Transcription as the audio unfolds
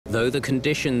Though the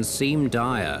conditions seem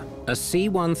dire, a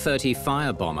C-130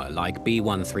 firebomber like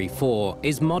B-134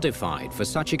 is modified for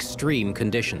such extreme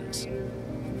conditions.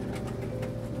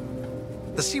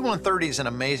 The C-130 is an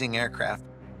amazing aircraft.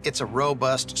 It's a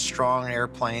robust, strong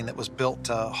airplane that was built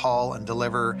to haul and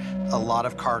deliver a lot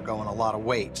of cargo and a lot of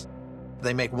weight.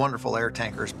 They make wonderful air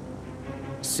tankers.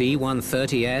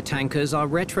 C-130 air tankers are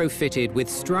retrofitted with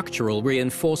structural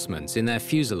reinforcements in their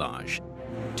fuselage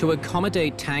to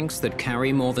accommodate tanks that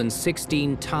carry more than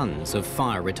 16 tons of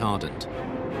fire retardant.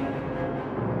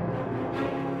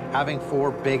 Having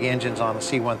 4 big engines on a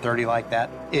C-130 like that,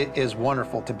 it is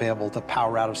wonderful to be able to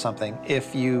power out of something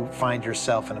if you find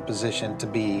yourself in a position to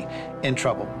be in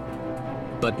trouble.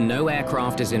 But no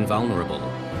aircraft is invulnerable.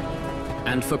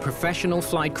 And for professional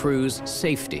flight crews,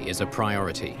 safety is a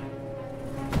priority.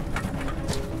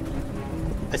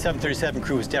 The 737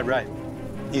 crew is dead right.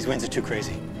 These winds are too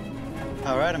crazy.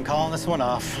 All right, I'm calling this one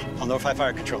off. I'll notify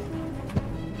fire control.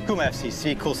 Kuma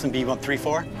FCC, Coulson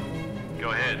B-134. Go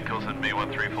ahead, Coulson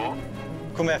B-134.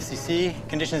 Kuma FCC,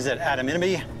 conditions at Adam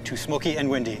Inemy, too smoky and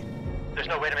windy. There's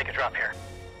no way to make a drop here.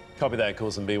 Copy that,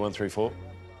 Coulson B-134.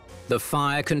 The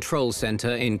Fire Control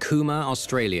Centre in Cooma,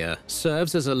 Australia,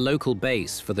 serves as a local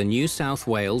base for the New South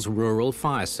Wales Rural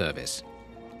Fire Service.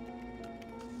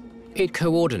 It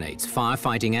coordinates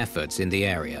firefighting efforts in the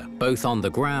area, both on the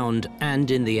ground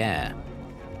and in the air.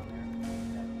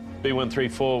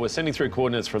 B-134, we're sending through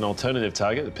coordinates for an alternative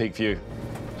target at Peak View.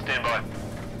 Stand by.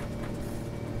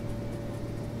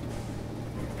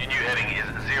 Your new heading is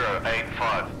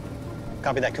 085.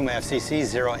 Copy that, Kuma FCC,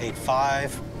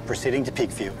 085, proceeding to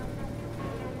Peak View.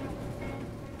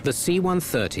 The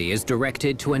C-130 is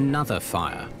directed to another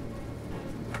fire.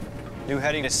 New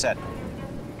heading is set.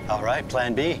 All right,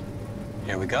 plan B.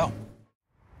 Here we go.